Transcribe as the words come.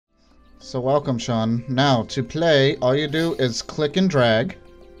So welcome, Shawn. Now, to play, all you do is click and drag.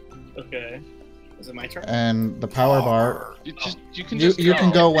 Okay. Is it my turn? And the power bar... You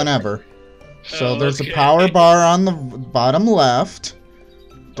can go whenever. So there's okay. a power bar on the bottom left.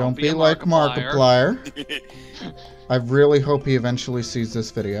 Don't be like Markiplier. I really hope he eventually sees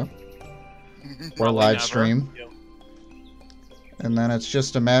this video. Or live never. stream. Yep. And then it's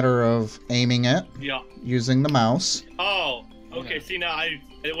just a matter of aiming it Yeah. using the mouse. Oh, okay. See, now I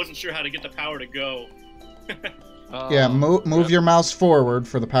wasn't sure how to get the power to go. Yeah, move your mouse forward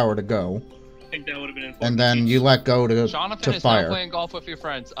for the power to go. I think that would have been important. And then you let go Jonathan to is now fire. playing golf with your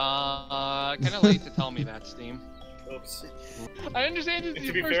friends. Kind of late to tell me that, Steam. Oops. I understand this is To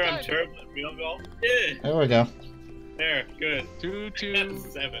your be first fair, time. I'm terrible at real golf. Yeah. There we go. There, good. 2, 2,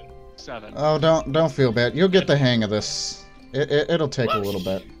 7. 7. Oh, don't feel bad. You'll get the hang of this. It'll take a little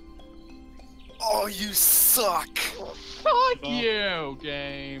bit. Oh, you suck! Fuck you,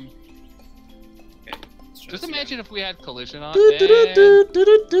 game. Okay, Just imagine if we had collision on. Do, do, do, do,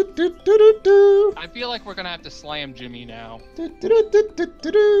 do, do, do, do, do, do. I feel like we're gonna have to slam Jimmy now. Do, do, do, do,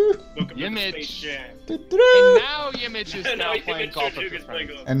 do, do. Welcome to the Yimmij. Space Jam. Do, do, And do. now Yimmij is now playing golf with your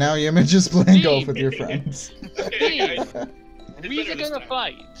friends. And now Yimmij is playing golf with your friends. Okay, guys. We're better this gonna time.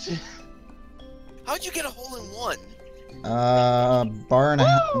 fight. How'd you get a hole in one? Bar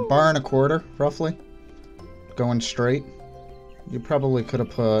and a quarter, roughly. Going straight. You probably could have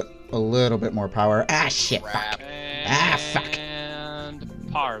put a little bit more power. Ah, shit. Crap. Fuck. Ah, fuck. And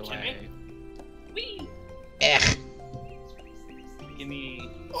parlay. Whee! Ugh. Give me.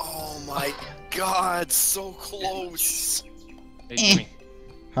 Oh my god, so close. Hey Jimmy.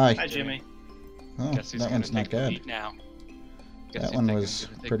 Hi. Hi, Jimmy. Oh, Guess who's that gonna one's not take the good. lead now? Guess That who one think was I'm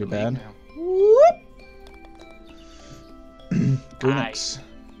gonna take pretty the lead bad. now? Goonix,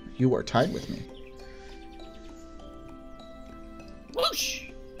 you are tied with me. Whoosh!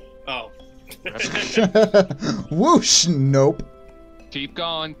 Oh. Whoosh! Nope. Keep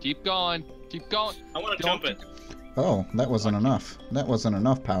going, keep going, keep going. I want to jump it. Oh, that wasn't enough. That wasn't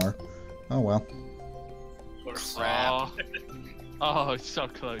enough power. Oh well. Or Crap. Oh, it's so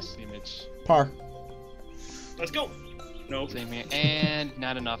close, Image. Par. Let's go. Nope. Same here. And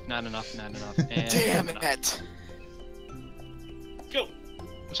not enough, not enough, not enough. And Damn not enough. it. Go.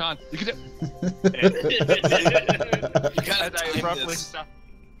 Shawn, you can do You gotta I time abruptly this. stopped.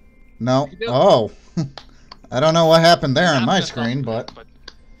 No. You do. Oh. I don't know what happened there on I'm my just screen, off, but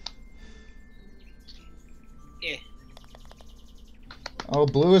Yeah. oh,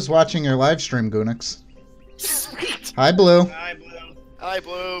 Blue is watching your live stream, Goonix. Sweet. Hi, Blue. Hi, Blue. Hi,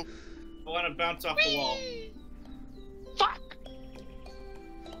 Blue. I want to bounce off the wall. Fuck!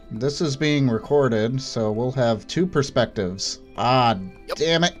 This is being recorded, so we'll have two perspectives. Ah, Yep.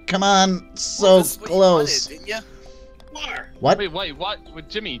 damn it! Come on, Well, so this is what you close. wanted, didn't ya? Mar. What? Wait, what? With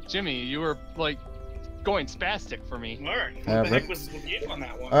Jimmy, you were like going spastic for me. Mar. What Yeah, the rip. heck was with you on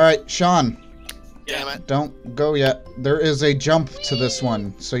that one? All right, Shawn. Damn it. Don't go yet. There is a jump to this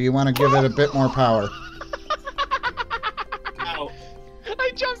one, so you want to give it a bit more power. Ow.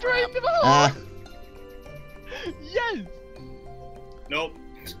 I jumped right into the hole! Ah, Yes! Nope.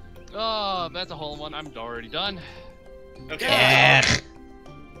 Oh, that's a hole in one. I'm already done. Okay.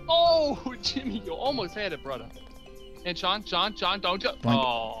 Oh, Jimmy, you almost had it, brother. And Shawn, don't go. Blank.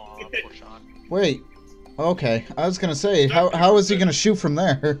 Oh, poor Shawn. wait. Okay, I was gonna say, how is he gonna shoot from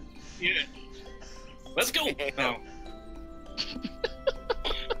there? Yeah. Let's go. Oh.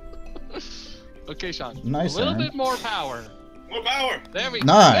 Okay, Shawn. Nice, A little Aaron. bit more power. More power. There we go.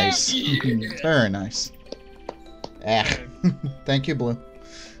 Nice. There- Very nice. Ah. Thank you, Blue.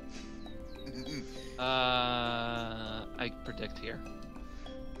 I predict here.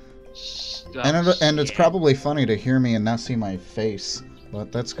 And it's probably funny to hear me and not see my face,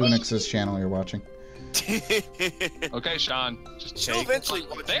 but that's Goonix's channel you're watching. Okay, Shawn. Just She'll take. eventually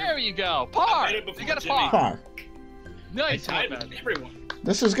watch There you go. Par. I made it before You got a Jimmy. par. Par. I Nice. tied not with bad. everyone.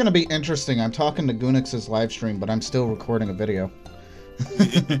 This is gonna be interesting. I'm talking to Goonix's live stream, but I'm still recording a video.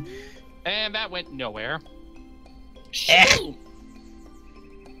 And that went nowhere. Shoo.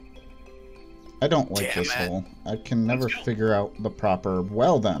 I don't like Damn this it. hole. I can never Let's go. figure out the proper.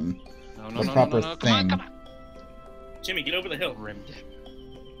 Well then, No, The proper Come on, thing. come on. Jimmy, get over the hill. Rimmed it.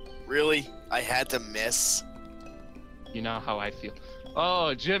 Really? I had to miss? You know how I feel.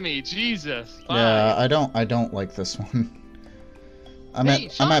 Oh, Jimmy, Jesus. yeah, I don't like this one. I'm Hey,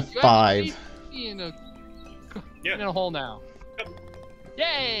 at Shawn, I'm at you 5. have to be in a Yeah. in a hole now.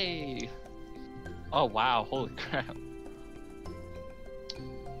 Yay! Oh wow! Holy crap!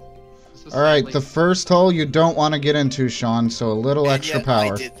 This is All right, slightly- the first hole you don't want to get into, Shawn. So a little And extra yet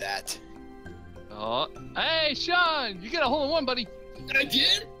power. I did that. Oh, hey, Shawn! You get a hole in one, buddy. I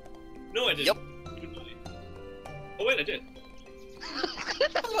did? Oh, What? wow! Holy crap! No, I didn't. Yep. Oh wait, I did.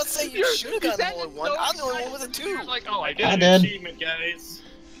 I'm not saying you should have gotten more than one. I'm the only one with a 2. You're like, oh, I I did. got I an did. achievement, guys.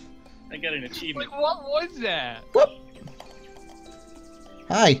 I got an achievement. Like, what was that? Whoop.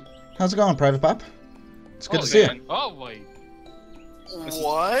 Hi. How's it going, Private Pop? It's good to see you. Oh, wait.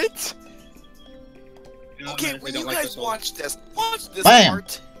 What? No, Okay, I when don't you like guys this hole. watch this Bam!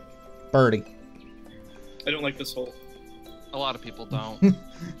 part. Birdie. I don't like this hole. A lot of people don't.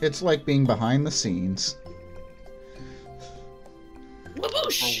 It's like being behind the scenes.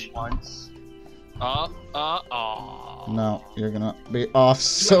 Whoosh! For once. No, you're gonna be off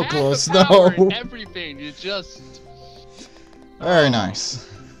so You have close. the power No. and everything. You just. Very nice.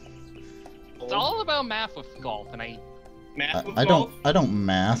 It's all about math with golf, and Math with I golf? don't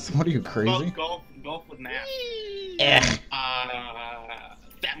math. What are you, crazy? Golf with math. Eh.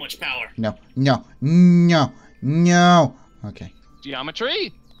 That much power. No, no, no, no. Okay.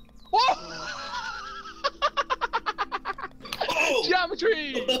 Geometry. Whoa! Oh!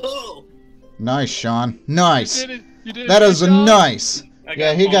 Geometry. Oh! Nice, Shawn. Nice. You did it. You did it. That is a Good job. nice. I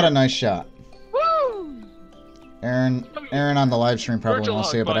Yeah, he got a one. nice shot. Woo! Aaron on the live stream probably Virtual won't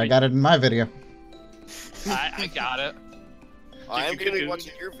see hug, it, but I buddy. got it in my video. I got it. I am gonna be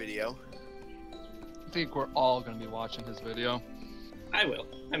watching your video. I think we're all gonna be watching his video. I will.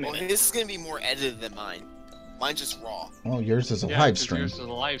 I mean, Well, his is gonna be more edited than mine. Mine's just raw. Well, yours is a Yeah, live 'cause stream. yours is a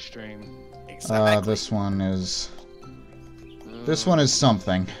live stream. Exactly. This one is. This one is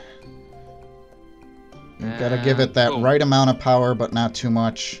something. You gotta give it that Boom. right amount of power, but not too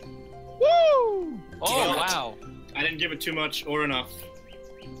much. Woo! Oh Damn it. wow! I didn't give it too much or enough.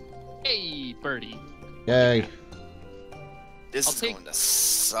 Hey, birdie. Yay. This I'll is take- going to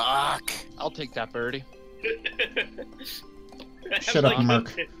suck. I'll take that birdie. Shut up,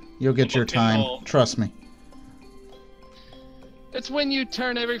 Merc. You'll get your time. Trust me. It's when you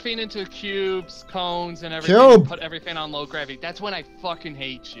turn everything into cubes, cones, and everything. Cube. And put everything on low gravity. That's when I fucking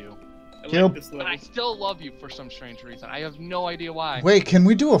hate you. I Cube. like this But level. I still love you for some strange reason. I have no idea why. Wait, can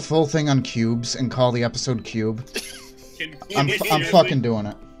we do a full thing on cubes and call the episode Cube? Can- I'm seriously? fucking doing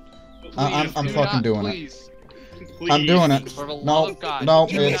it. I'm Please fucking do not, doing it. please. I'm doing it. For the love No, of God, no,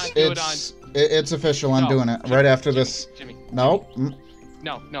 do it's not do it it's official. I'm No. doing it right after this. Jimmy. No.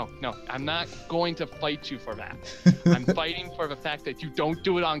 No. I'm not going to fight you for that. I'm fighting for the fact that you don't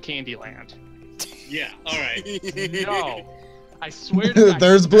do it on Candyland. Yeah, alright. No. I swear to God.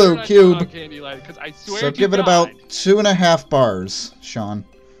 There's I blue, swear not to do it on cube. Candyland, 'cause I swear So to give it God, about 2.5 bars, Shawn,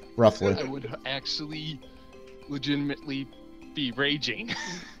 roughly. I would actually legitimately be raging.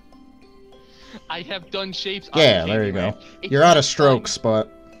 I have done shapes on Yeah, there you Candyland. go. It's You're out not of strokes,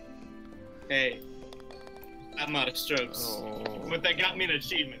 but Hey. I'm out of strokes. fun. Oh. But that got me an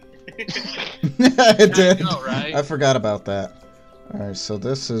achievement. it did. I know, right? I forgot about that. All right, so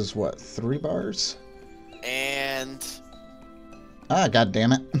this is what, 3 bars? And Ah, god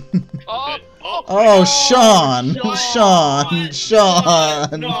damn it! Oh, Oh, Shawn, Shawn!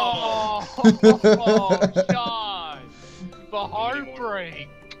 Shawn. No. oh, Shawn! The heartbreak.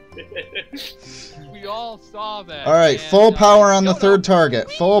 We all saw that. All right, and, full power on the no, third target.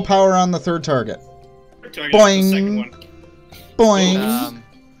 Full power on the third target. Target the second Boing. one. Boing.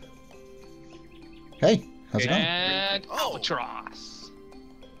 Hey, how's it going? And Oh. Albatross.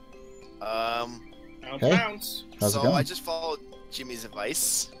 Bounce, Hey. bounce. How's it so going? I just followed Jimmy's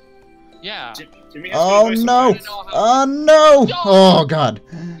advice. Yeah. Jimmy has Oh good advice no! sometimes. Oh no! Oh god!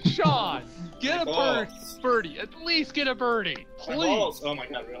 Sean, get a Balls. birdie. At least get a birdie. My Please. balls. Oh my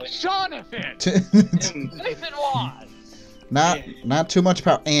god, really? Jonathan. Mm, Nathan was. not too much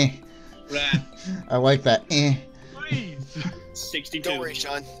power. rat. I like that. Please. 62. Don't worry,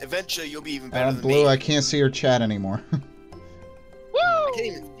 Shawn. Eventually, you'll be even better than Blue, me. I can't see your chat anymore. I can't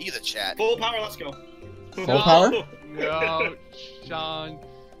even see the chat. Full power, let's go. Full power? No, Sean.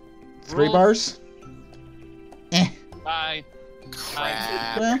 3 Rules. bars? Bye.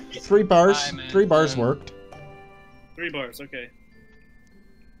 Crap. Well, 3 bars. Hi, man. 3 bars worked. 3 bars, okay.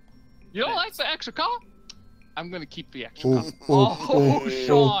 You don't like the extra call? I'm gonna keep the extra Ooh, call. ooh, Oh, ooh,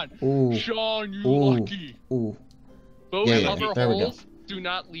 Sean. ooh, Sean, you ooh. lucky. ooh. Those Yeah, other there we go. holes do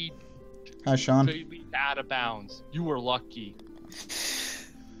not lead Hi, Shawn. they lead out of bounds. You were lucky.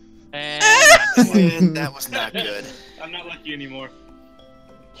 And And that was not good. I'm not lucky anymore.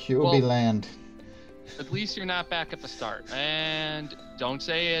 QB Well- land. at least you're not back at the start. And don't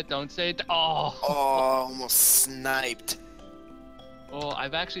say it. Don't say it. Oh. Oh, almost sniped. Well,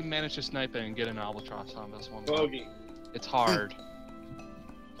 I've actually managed to snipe it and get an albatross on this one. but Bogey. It's hard.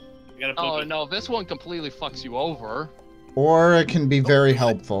 We got a Oh bogey. no, this one completely fucks you over. Or it can be very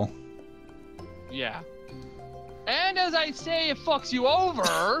helpful. Yeah. And as I say it fucks you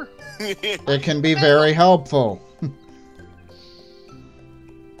over. It can be very helpful.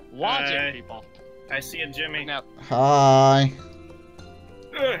 Logic, people. I see a Jimmy. Now, Hi.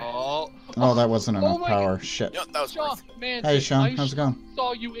 oh, Oh, that wasn't enough my power. Shit. Yep, that was Shawn, perfect. man. Hey, Shawn. I How's it going?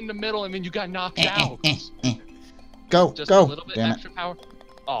 saw you in the middle and then you got knocked out. Go, Just go. a little bit Damn it. extra power.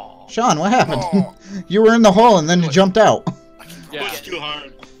 Oh. Shawn, what happened? Oh. You were in the hole and then you jumped out. Yeah. Push too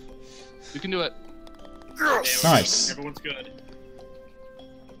hard. You can do it. There we go. Nice. Everyone's good.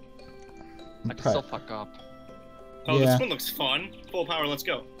 I can still fuck up. Oh, Yeah. this one looks fun. Full power, let's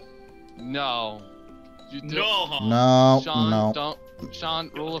go. No. You do No. No, Shawn, no. don't. Shawn,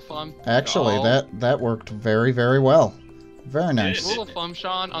 rule of thumb. Actually, no. that worked very, very well. Very nice. Rule of thumb,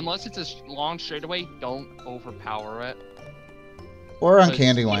 Shawn, unless it's a long straightaway, don't overpower it. Or on But-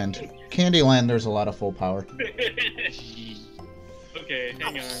 Candyland. Candyland, there's a lot of full power. Okay,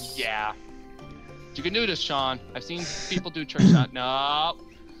 hang on. Yeah. You can do this, Shawn. I've seen people do tricks out. No.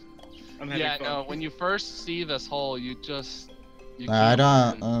 I'm having Yeah, fun. no. When you first see this hole, you just. You I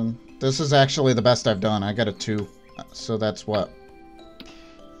can't don't. This is actually the best I've done. I got a 2. So that's what?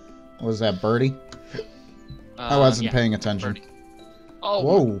 Was that birdie? I wasn't yeah, paying attention. birdie. Oh,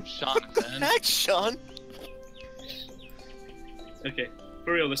 Whoa. Jonathan. Heck, Shawn. Okay,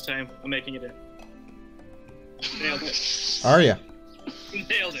 for real this time. I'm making it in. Nailed it. Are ya?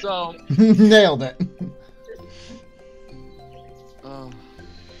 Nailed it. So. Nailed it. Oh.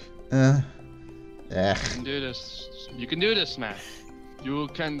 Eh. You can do this. You can do this, man. You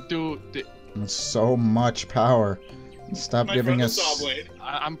can do the. So much power. Stop My giving frontal us. saw blade.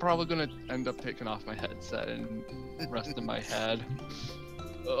 I'm probably gonna end up taking off my headset and resting my head.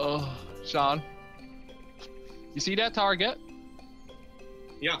 Oh, Shawn. You see that target?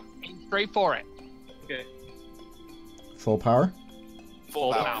 Yeah. Aim straight for it. Okay. Full power?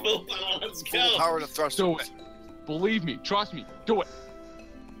 Full power. Full power, let's Full go. power to thrust Do away. it. Believe me. Trust me. Do it.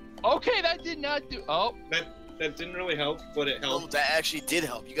 Okay, that did not do. Oh. That didn't really help, but it No, helped. that actually did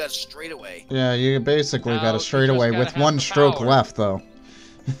help. You got it straight away. Yeah, you basically Now got you a straight just away gotta with have 1 the stroke power. left, though.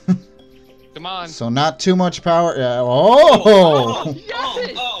 Come on. So not too much power. Yeah. Oh!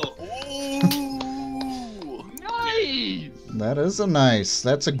 Yes! Ooh. Nice. That is a nice.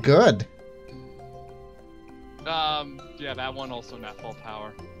 That's a good. Yeah, that one also not full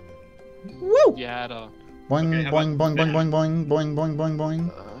power. Woo! You had a. Boing, Okay, how boing, about boing, boing, that? boing, boing, boing, boing,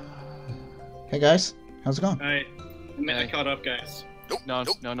 boing. Hey guys, how's it going? Alright. I caught up, guys. No,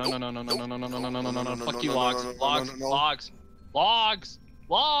 Nope, no, no, no, no, no, no, no, no, no, no, no, no, no, no, no, fuck no, you, no, logs, no, no, logs, no, no, no. logs, logs,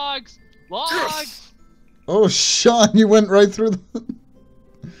 logs, logs. Oh, Shawn, you went right through the...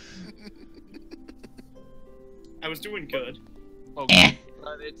 I was doing good. Okay,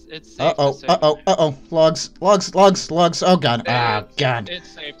 it's safe Uh-oh, to say. uh-oh. Logs, logs, logs, logs. Oh, God. Ah, It's- God. It's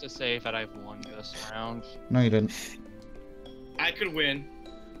safe to say that I've won this round. No, you didn't. I could win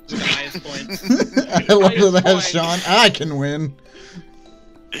with the highest points. I love Highest that, point. Shawn. I can win.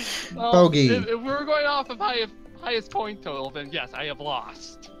 Well, Bogey. If we're going off of highest point total, then yes, I have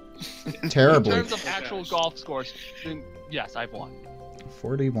lost. Terribly. In terms of actual golf scores, then yes, I've won.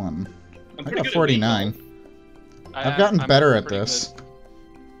 41. I'm I pretty got good at 49. golf. I've gotten I'm better at pretty this. good.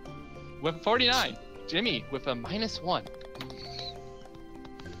 With 49, Jimmy with a -1.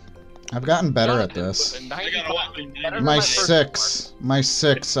 I've gotten better at Jonathan this. with a I got 95. a whopping Better than My first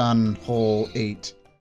 6 on hole 8.